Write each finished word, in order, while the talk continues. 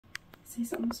Say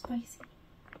something spicy.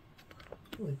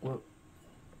 Like what?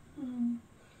 Mm.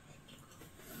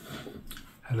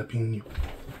 Jalapeno.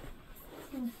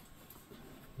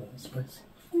 That's spicy.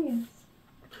 Yes.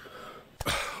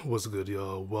 What's good,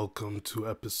 y'all? Welcome to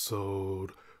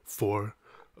episode 4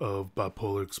 of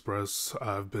Bipolar Express.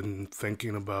 I've been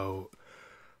thinking about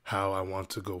how I want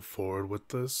to go forward with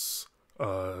this.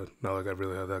 Not like I've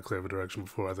really had that clear of a direction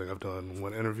before. I think I've done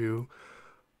one interview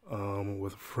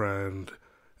with a friend,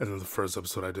 and then the first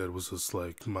episode I did was just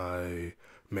like my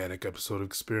manic episode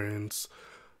experience.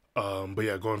 But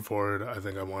yeah, going forward, I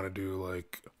think I want to do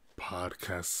like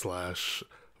podcast slash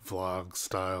vlog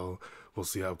style. We'll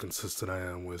see how consistent I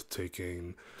am with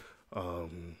taking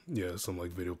some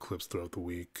like video clips throughout the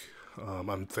week.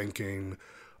 I'm thinking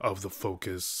of the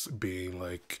focus being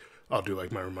like I'll do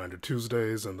like my reminder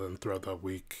Tuesdays, and then throughout that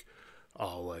week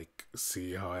I'll like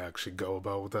see how I actually go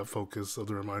about with that focus of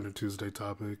the reminder Tuesday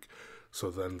topic. So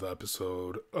then the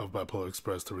episode of Bipolar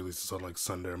Express that releases on like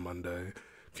Sunday or Monday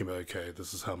can be like, hey,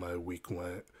 this is how my week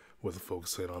went with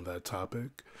focusing on that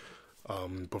topic.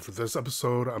 But for this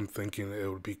episode, I'm thinking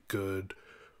it would be good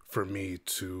for me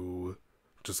to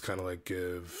just kind of like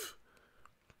give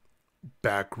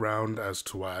background as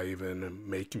to why I even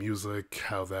make music,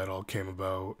 how that all came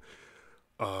about.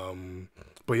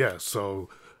 But yeah, so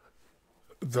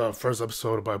the first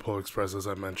episode of Bipolar Express, as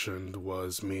I mentioned,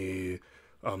 was me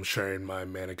sharing my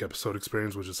manic episode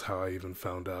experience, which is how I even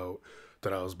found out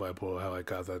that I was bipolar, how I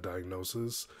got that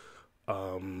diagnosis. But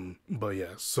the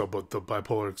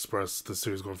Bipolar Express, the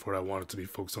series going forward, I wanted to be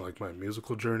focused on like my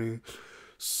musical journey.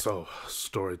 So,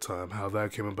 story time. How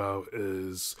that came about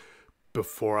is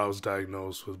before I was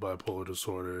diagnosed with bipolar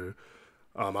disorder.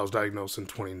 I was diagnosed in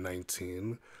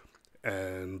 2019,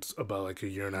 and about like a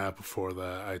year and a half before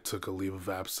that, I took a leave of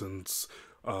absence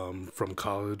from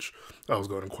college. I was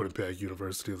going to Quinnipiac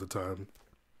University at the time.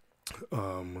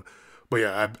 But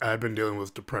yeah, I had been dealing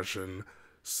with depression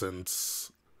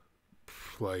since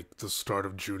like the start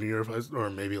of junior year of high school,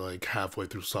 or maybe like halfway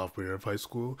through sophomore year of high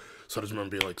school. So I just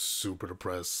remember being like super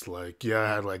depressed. Like, yeah,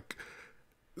 I had like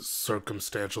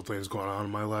circumstantial things going on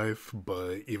in my life,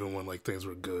 but even when like things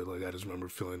were good, like I just remember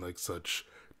feeling like such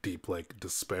deep like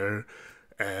despair.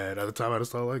 And at the time I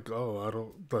just thought like, oh, I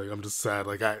don't like, I'm just sad.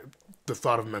 Like the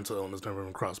thought of mental illness never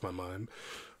even crossed my mind.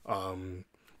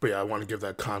 But yeah, I want to give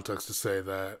that context to say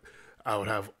that I would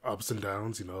have ups and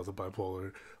downs, you know, the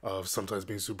bipolar of sometimes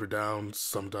being super down,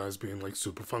 sometimes being like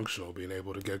super functional, being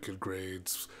able to get good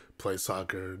grades, play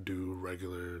soccer, do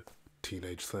regular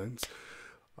teenage things.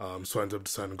 So I ended up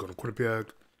deciding to go to Quinnipiac.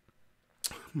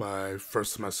 My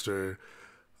first semester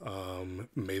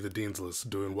made the dean's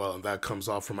list, doing well, and that comes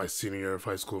off from my senior year of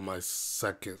high school, my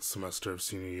second semester of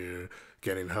senior year,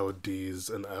 getting hella D's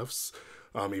and F's.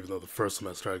 Even though the first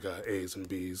semester I got A's and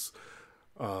B's.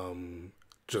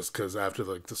 Just because after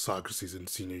like the soccer season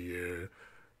senior year,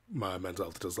 my mental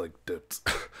health just like dipped.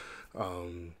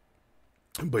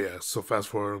 But yeah, so fast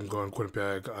forward, I'm going to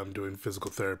Quinnipiac. I'm doing physical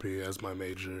therapy as my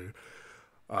major.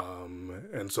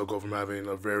 And so go from having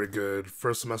a very good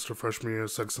first semester freshman year,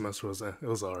 second semester it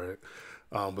was alright.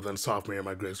 But then sophomore year,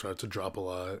 my grades started to drop a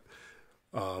lot.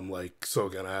 So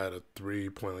again, I had a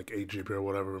 3.8 GPA or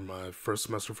whatever in my first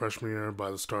semester freshman year. By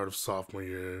the start of sophomore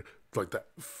year, like the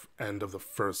end of the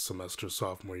first semester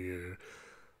sophomore year,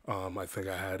 I think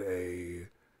I had it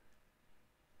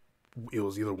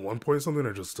was either 1 point something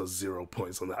or just a 0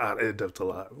 point something. It dipped a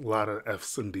lot of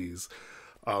F's and D's.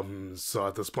 So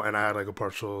at this point, and I had like a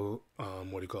partial,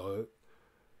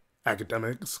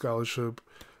 academic scholarship.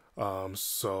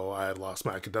 So I had lost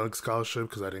my academic scholarship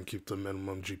because I didn't keep the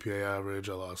minimum GPA average.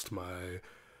 I lost my,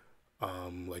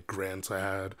 like grants I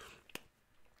had,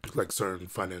 like certain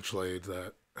financial aid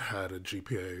that had a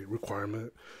GPA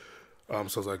requirement. So I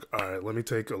was like, all right, let me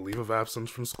take a leave of absence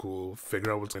from school,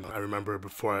 figure out what's going on. I remember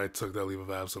before I took that leave of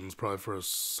absence, probably for a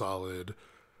solid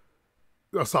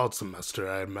semester,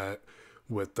 I had met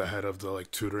with the head of the like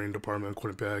tutoring department at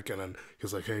Quinnipiac, and then he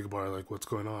was like, "Hey, Gabar, like, what's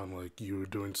going on? Like, you were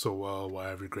doing so well. Why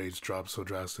have your grades dropped so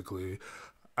drastically?"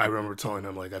 I remember telling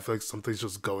him like, I feel like something's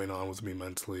just going on with me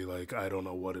mentally. Like, I don't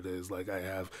know what it is. Like, I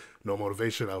have no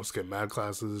motivation. I would skip mad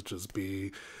classes, just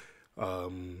be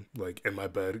like in my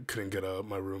bed, couldn't get up.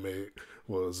 My roommate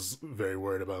was very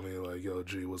worried about me. Like, yo,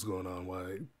 G, what's going on?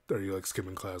 Why are you like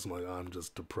skipping class? I'm like, I'm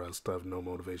just depressed. I have no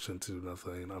motivation to do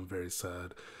nothing. I'm very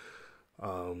sad.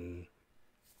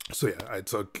 So yeah,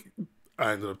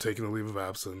 I ended up taking a leave of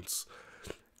absence,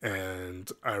 and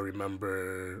I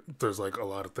remember there's like a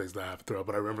lot of things that happened throughout,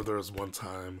 but I remember there was one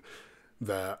time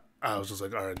that I was just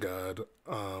like, all right, God,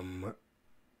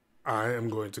 I am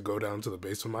going to go down to the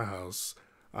basement of my house.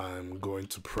 I'm going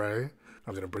to pray.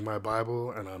 I'm gonna bring my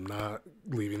Bible, and I'm not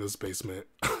leaving this basement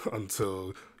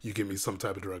until you give me some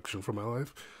type of direction for my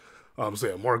life. So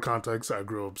yeah, more context. I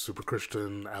grew up super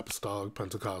Christian, apostolic,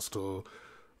 Pentecostal,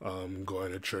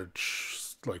 going to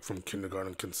church like from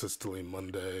kindergarten consistently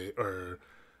Monday or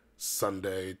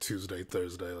Sunday, Tuesday,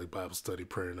 Thursday, like Bible study,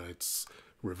 prayer nights,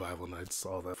 revival nights,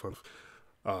 all that fun.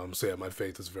 So yeah, my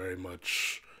faith has very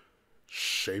much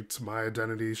shaped my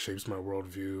identity, shapes my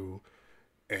worldview,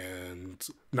 and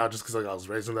not just because like I was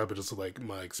raised in that, but just like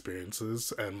my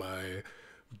experiences and my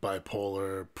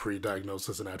bipolar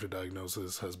pre-diagnosis and after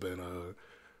diagnosis has been a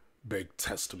big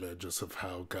testament just of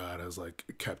how God has like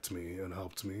kept me and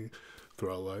helped me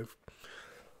throughout life.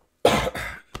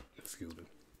 Excuse me.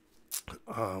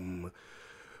 Um,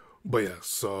 but yeah,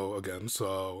 so again,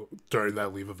 so during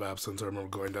that leave of absence, I remember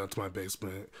going down to my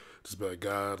basement, just be like,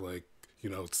 God, like,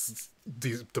 it's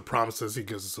the promises He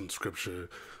gives us in Scripture,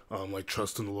 like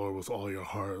trust in the Lord with all your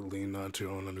heart, lean not to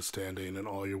your own understanding, and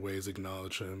all your ways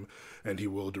acknowledge Him, and He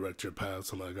will direct your path.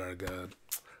 So I'm like, all right, God,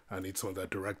 I need some of that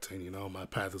directing. My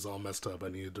path is all messed up. I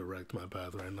need to direct my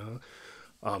path right now.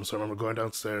 So I remember going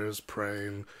downstairs,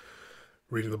 praying,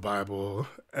 reading the Bible,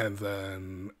 and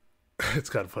then it's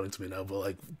kind of funny to me now, but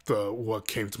like what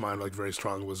came to mind like very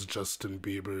strong was Justin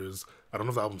Bieber's. I don't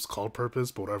know if the album's called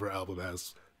Purpose, but whatever album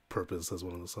has Purpose as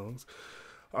one of the songs.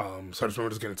 So I just remember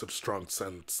just getting such a strong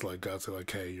sense, like God said,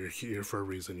 like, hey, you're here for a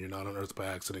reason. You're not on Earth by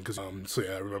accident. Cause so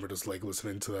yeah, I remember just like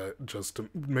listening to that, just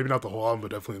maybe not the whole album,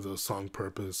 but definitely the song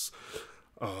Purpose.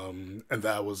 And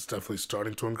that was definitely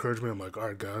starting to encourage me. I'm like, all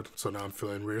right, God. So now I'm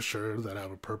feeling reassured that I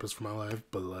have a purpose for my life,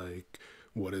 but like,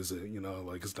 what is it?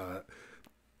 Like it's not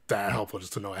that helpful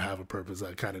just to know I have a purpose.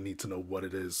 I kind of need to know what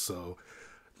it is, so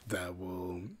that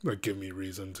will like give me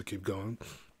reason to keep going.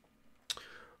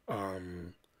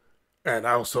 Um, and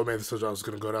I also made the decision I was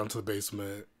gonna go down to the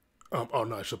basement. Oh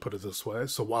no, I should put it this way.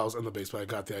 So while I was in the basement, I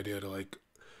got the idea to like,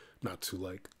 not to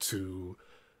like to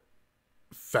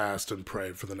fast and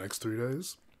pray for the next 3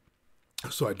 days.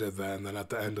 So I did that, and then at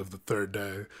the end of the third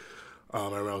day, I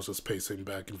remember I was just pacing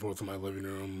back and forth in my living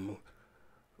room,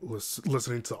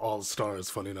 listening to All Stars,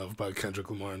 funny enough, by Kendrick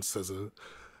Lamar and SZA,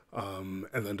 and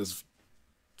then just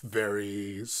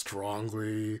very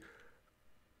strongly,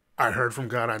 I heard from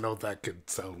God. I know that could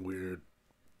sound weird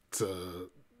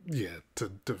to, yeah,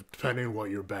 to depending on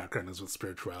what your background is with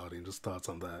spirituality and just thoughts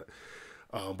on that.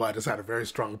 But I just had a very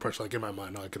strong impression, like in my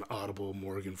mind, like an audible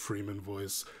Morgan Freeman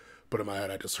voice. But in my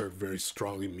head, I just heard very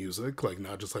strongly music, like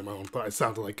not just like my own thought. It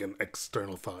sounded like an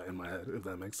external thought in my head, if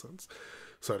that makes sense.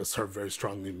 So I just heard very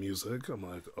strongly music. I'm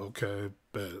like, okay,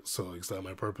 bet. So is that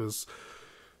my purpose?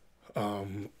 I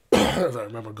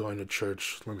remember going to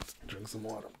church. Let me drink some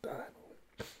water. I'm dying.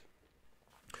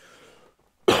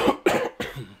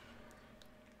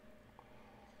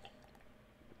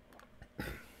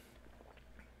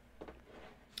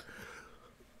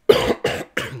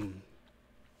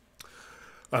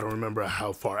 I don't remember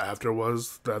how far after it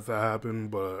was that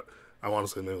happened, but I want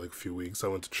to say maybe like a few weeks. I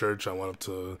went to church. I went up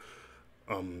to,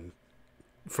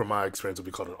 from my experience, it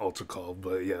would be called an altar call,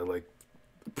 but yeah, like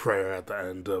prayer at the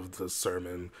end of the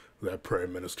sermon. That prayer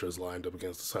ministers lined up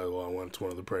against the sidewall. I went to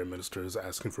one of the prayer ministers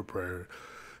asking for prayer,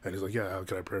 and he's like, "Yeah, how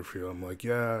can I pray for you?" I'm like,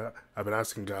 "Yeah, I've been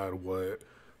asking God what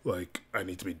like I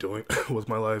need to be doing with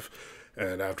my life,"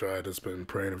 and after I had just been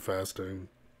praying and fasting,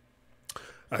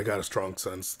 I got a strong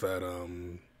sense that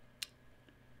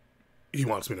he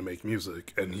wants me to make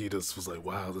music, and he just was like,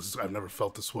 "Wow, I've never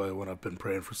felt this way when I've been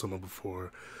praying for someone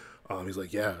before." He's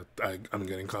like, "Yeah, I'm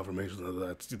getting confirmation of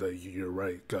that you're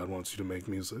right. God wants you to make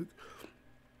music."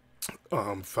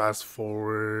 Fast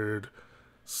forward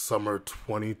summer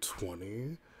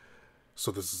 2020,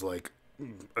 so this is like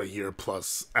a year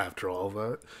plus after all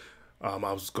that. I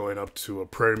was going up to a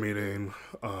prayer meeting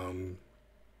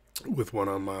with one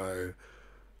of my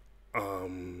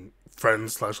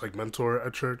friend slash like mentor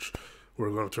at church. We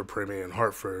were going to a prayer meeting in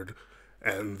Hartford,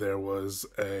 and it was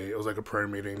like a prayer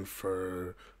meeting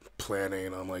for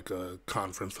planning on like a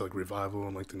conference for like revival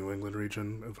in like the New England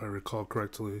region, if I recall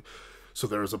correctly. So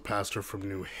there was a pastor from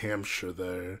New Hampshire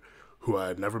there who I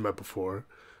had never met before.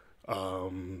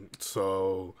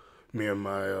 So me and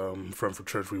my friend from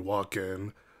church, we walk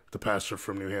in. The pastor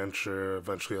from New Hampshire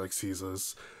eventually like sees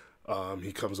us.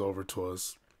 He comes over to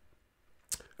us,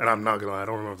 and I'm not gonna lie, I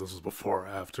don't remember if this was before or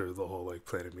after the whole like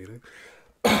planning meeting,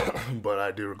 but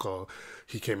I do recall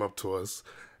he came up to us,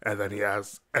 and then he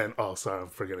asked, and oh, sorry, I'm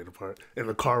forgetting the part. In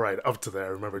the car ride up to there, I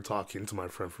remember talking to my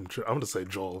friend from church. I'm gonna say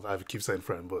Joel. I keep saying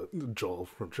friend, but Joel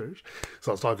from church.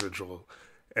 So I was talking to Joel,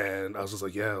 and I was just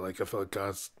like, yeah, like I feel like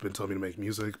God's been telling me to make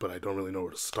music, but I don't really know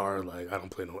where to start. Like I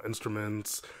don't play no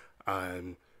instruments.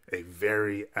 I'm a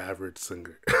very average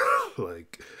singer.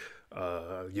 like,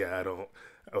 yeah, I don't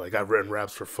like I've written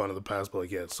raps for fun in the past, but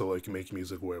like, yeah, so like make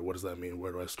music where what does that mean?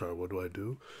 Where do I start? What do I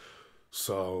do?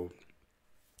 So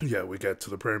yeah, we get to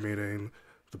the prayer meeting.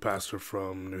 The pastor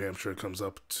from New Hampshire comes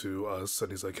up to us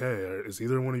and he's like, "Hey, is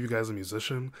either one of you guys a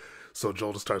musician?" So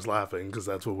Joel just starts laughing because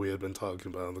that's what we had been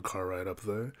talking about on the car ride up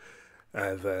there.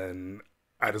 And then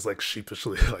I just like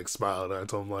sheepishly like smiled and I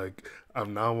told him like,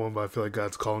 "I'm not one, but I feel like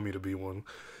God's calling me to be one."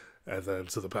 And then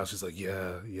to the pastor's like,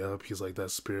 "Yeah, yep." He's like,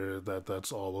 "That spirit,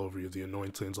 that's all over you. The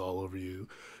anointing's all over you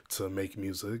to make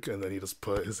music." And then he just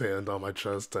put his hand on my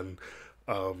chest and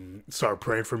started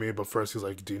praying for me. But first he's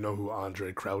like, "Do you know who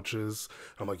Andre Crouch is?"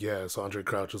 I'm like, "Yeah." So Andre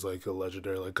Crouch is like a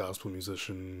legendary like gospel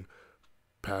musician.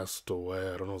 Passed away.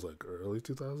 I don't know. It was like early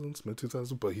 2000s, mid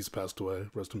 2000s, but he's passed away.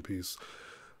 Rest in peace.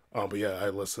 But yeah, I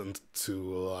listened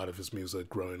to a lot of his music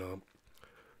growing up.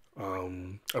 I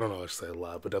don't know. I should say a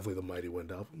lot, but definitely the Mighty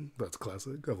Wind album. That's a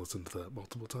classic. I've listened to that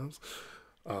multiple times.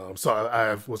 So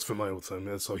I was familiar with him,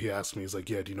 and so he asked me, he's like,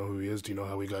 "Yeah, do you know who he is? Do you know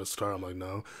how he got his start?" I'm like,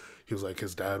 "No." He was like,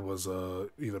 his dad was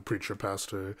either preacher,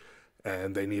 pastor,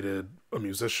 and they needed a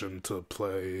musician to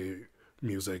play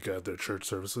music at their church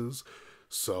services.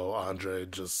 So Andre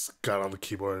just got on the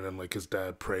keyboard, and then like his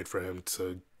dad prayed for him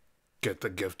to get the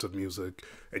gift of music,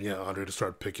 and yeah, Andre just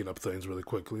started picking up things really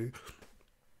quickly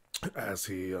as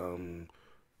he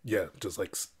yeah, just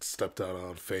like stepped out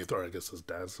on faith, or I guess his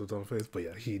dad stepped on faith. But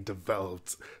yeah, he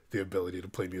developed the ability to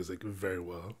play music very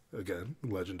well. Again,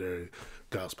 legendary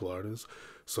gospel artist.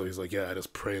 So he's like, "Yeah, I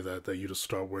just pray that you just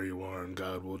start where you are, and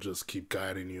God will just keep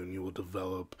guiding you, and you will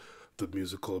develop the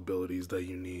musical abilities that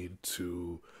you need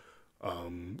to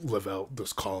live out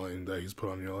this calling that He's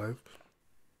put on your life."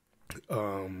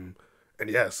 Um, and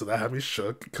yeah, so that had me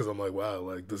shook because I'm like, wow,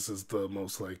 like this is the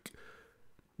most like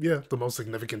yeah, the most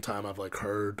significant time I've like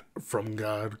heard from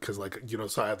God, because like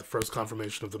so I had the first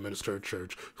confirmation of the minister at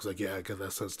church who's like, "Yeah, I get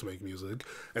that sense to make music,"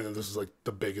 and then this is like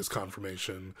the biggest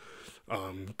confirmation,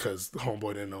 because the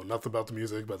homeboy didn't know nothing about the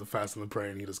music, about the fasting and the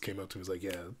praying. He just came up to me, he's like,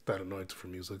 "Yeah, that anointing for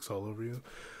music's all over you."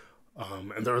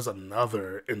 And there was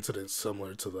another incident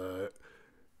similar to that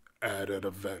at an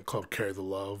event called Carry the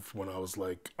Love when I was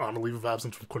like on a leave of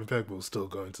absence from Winnipeg, but was still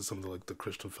going to some of the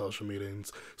Christian fellowship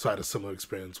meetings. So I had a similar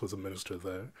experience with a minister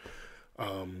there.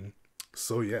 Um,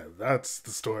 so yeah, that's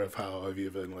the story of how I've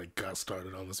even like got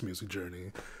started on this music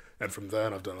journey. And from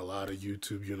then I've done a lot of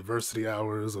YouTube university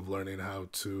hours of learning how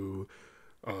to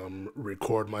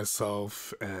record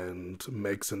myself and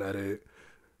mix and edit.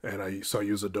 And I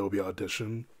use Adobe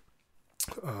Audition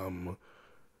um,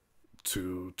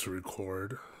 to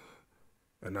record.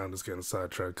 And now I'm just getting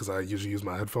sidetracked because I usually use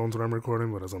my headphones when I'm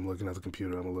recording, but as I'm looking at the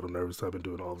computer, I'm a little nervous. I've been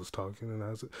doing all this talking,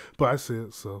 and but I see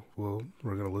it, so we're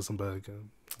gonna listen back and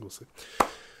we'll see.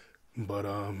 But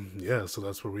yeah, so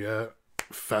that's where we at.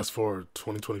 Fast forward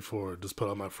 2024, just put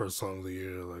out my first song of the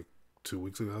year like 2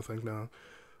 weeks ago, I think now.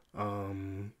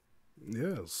 Um,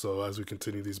 yeah, so as we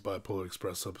continue these Bipolar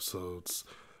Express episodes,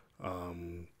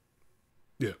 um,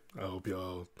 yeah, I hope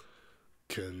y'all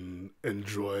can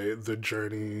enjoy the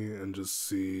journey and just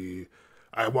see.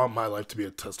 I want my life to be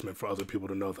a testament for other people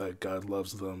to know that God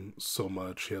loves them so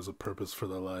much. He has a purpose for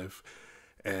their life.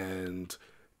 And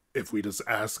if we just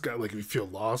ask God, like if you feel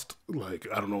lost, like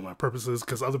I don't know what my purpose is,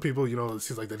 because other people, it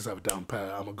seems like they just have a down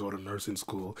pat. I'm gonna go to nursing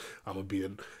school. I'm gonna be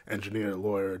an engineer,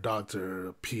 lawyer,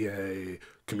 doctor, PA,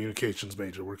 communications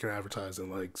major, work in advertising.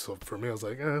 Like so, for me, I was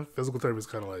like, physical therapy is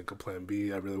kind of like a plan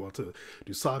B. I really want to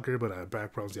do soccer, but I have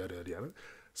back problems, yada yada yada.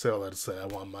 Say all that to say, I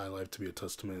want my life to be a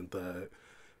testament that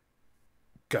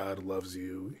God loves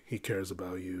you. He cares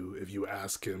about you. If you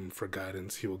ask Him for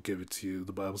guidance, He will give it to you.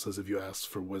 The Bible says if you ask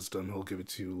for wisdom, He'll give it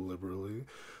to you liberally.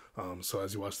 So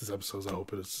as you watch these episodes, I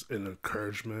hope it's an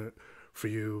encouragement for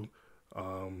you.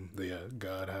 That yeah,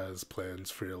 God has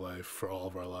plans for your life, for all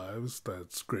of our lives.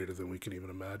 That's greater than we can even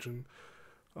imagine.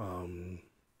 Um,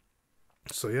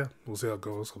 so yeah, we'll see how it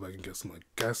goes. Hope I can get some like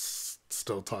guests.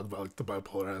 Still talk about like the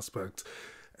bipolar aspect.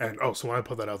 And oh, so when I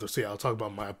put that out there, so yeah, I'll talk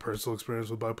about my personal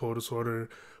experience with bipolar disorder,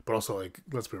 but also like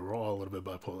let's be real, we're all a little bit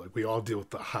bipolar. Like we all deal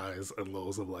with the highs and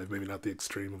lows of life. Maybe not the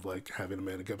extreme of like having a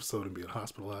manic episode and being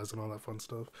hospitalized and all that fun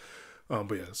stuff.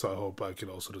 But yeah, so I hope I can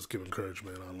also just give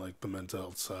encouragement on like the mental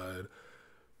health side.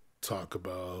 Talk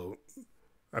about.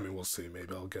 I mean, we'll see.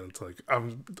 Maybe I'll get into like.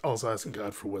 I'm also asking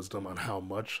God for wisdom on how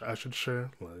much I should share.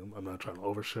 Like, I'm not trying to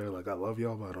overshare. Like, I love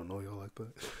y'all, but I don't know y'all like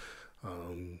that.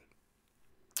 Um,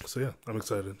 so yeah, I'm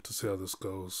excited to see how this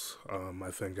goes.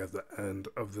 I think at the end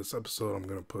of this episode, I'm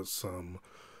gonna put some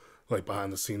like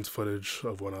behind the scenes footage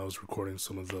of when I was recording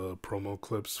some of the promo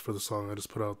clips for the song I just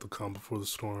put out, "The Calm Before the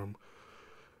Storm."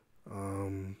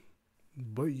 Um,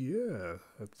 But yeah,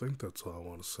 I think that's all I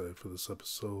want to say for this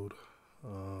episode.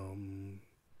 Um,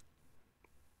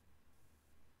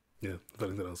 yeah, if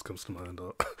anything else comes to mind,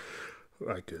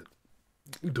 I could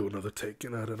do another take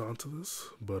and add it onto this.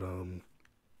 But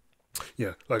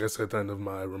yeah, like I said, at the end of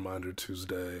my Reminder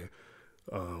Tuesday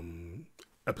um,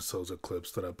 episodes or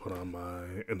clips that I put on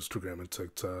my Instagram and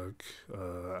TikTok,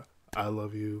 I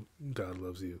love you. God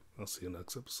loves you. I'll see you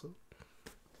next episode.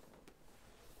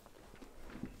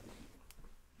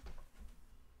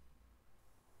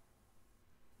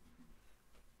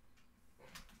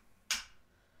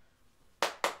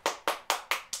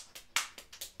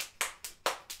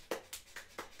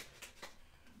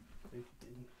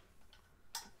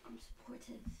 I'm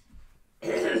supportive.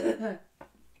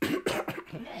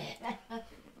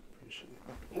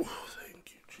 Oh, thank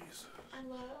you, Jesus. I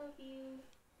love you.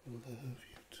 Love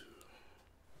you too.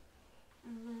 I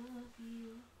love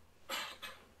you.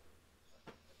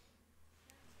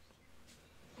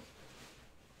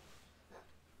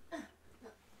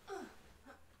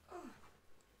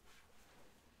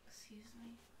 Excuse me.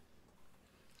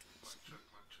 Check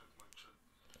my check.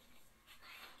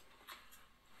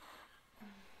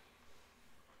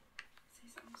 Say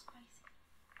something spicy.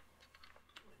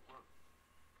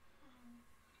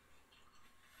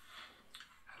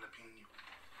 Jalapeno.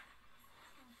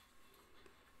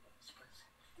 Spicy.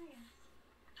 Oh, yeah.